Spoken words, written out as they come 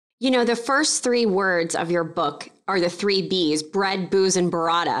The first three words of your book are the three B's: bread, booze, and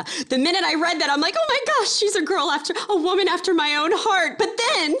burrata. The minute I read that, I'm like, oh my gosh, she's a woman after my own heart. But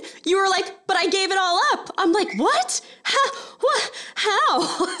then you were like, but I gave it all up. I'm like, what? How?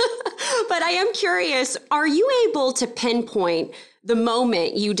 But I am curious, are you able to pinpoint the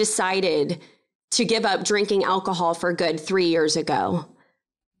moment you decided to give up drinking alcohol for good 3 years ago?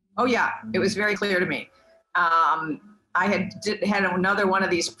 Oh yeah, it was very clear to me. I had another one of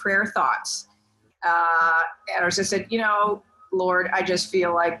these prayer thoughts. And I just said, Lord, I just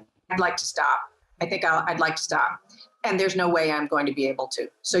feel like I'd like to stop. I think I'd like to stop. And there's no way I'm going to be able to.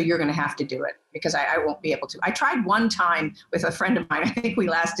 So you're going to have to do it because I won't be able to. I tried one time with a friend of mine. I think we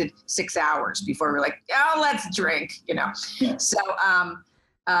lasted 6 hours before we were like, oh, let's drink, So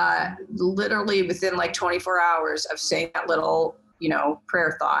literally within like 24 hours of saying that little,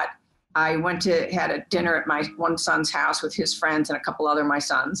 prayer thought, I had a dinner at my one son's house with his friends and a couple other my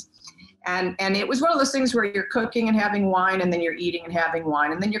sons. And it was one of those things where you're cooking and having wine, and then you're eating and having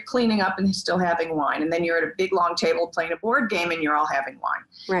wine, and then you're cleaning up and still having wine, and then you're at a big long table playing a board game and you're all having wine.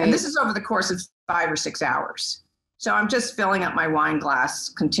 Right. And this is over the course of 5 or 6 hours. So I'm just filling up my wine glass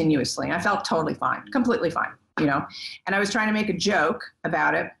continuously. And I felt totally fine, completely fine, And I was trying to make a joke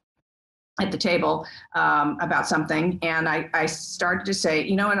about it at the table about something. And I started to say,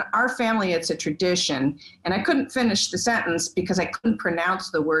 in our family, it's a tradition. And I couldn't finish the sentence because I couldn't pronounce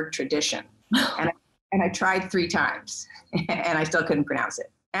the word tradition. And I tried 3 times and I still couldn't pronounce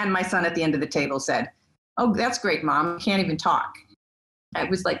it. And my son at the end of the table said, oh, that's great, Mom. I can't even talk. I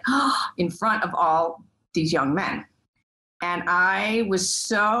was like, in front of all these young men. And I was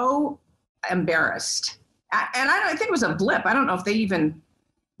so embarrassed. And I think it was a blip. I don't know if they even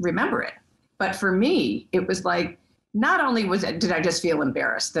remember it. But for me, it was like, not only did I just feel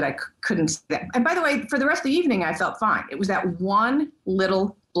embarrassed that I couldn't say that. And by the way, for the rest of the evening, I felt fine. It was that one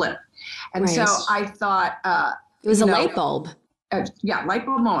little blip. And right. So I thought... it was a light bulb. Light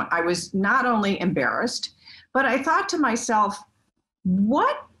bulb moment. I was not only embarrassed, but I thought to myself,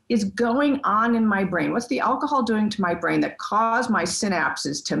 what is going on in my brain? What's the alcohol doing to my brain that caused my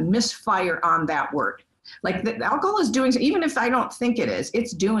synapses to misfire on that word? Like the alcohol is doing, even if I don't think it is,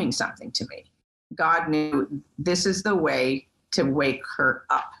 it's doing something to me. God knew this is the way to wake her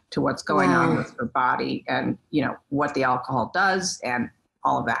up to what's going on with her body and, what the alcohol does and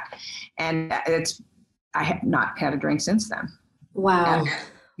all of that. And I have not had a drink since then. Wow. And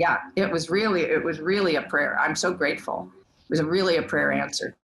it was really a prayer. I'm so grateful. It was really a prayer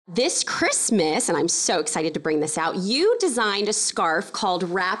answered. This Christmas, and I'm so excited to bring this out, you designed a scarf called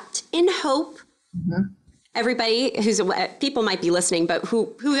Wrapped in Hope. Mm-hmm. Everybody people might be listening, but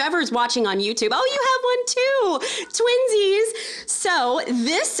whoever's watching on YouTube, you have one too, twinsies. So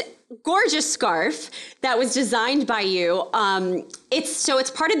this gorgeous scarf that was designed by you,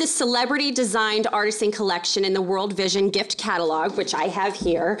 it's part of the celebrity designed artisan collection in the World Vision gift catalog, which I have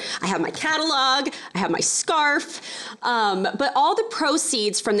here. I have my catalog, I have my scarf, but all the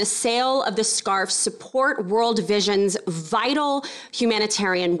proceeds from the sale of the scarf support World Vision's vital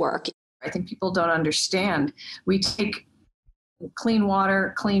humanitarian work. I think people don't understand. We take clean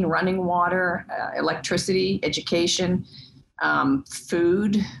water, clean running water, electricity, education,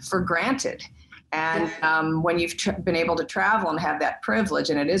 food for granted. And when you've been able to travel and have that privilege,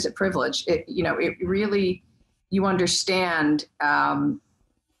 and it is a privilege, it really, you understand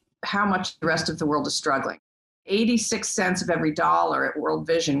how much the rest of the world is struggling. 86 cents of every dollar at World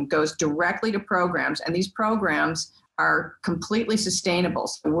Vision goes directly to programs, and these programs are completely sustainable.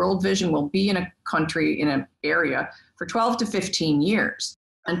 So World Vision will be in a country, in an area for 12 to 15 years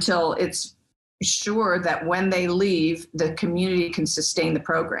until it's sure that when they leave, the community can sustain the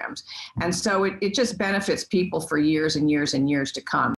programs. And so it just benefits people for years and years and years to come.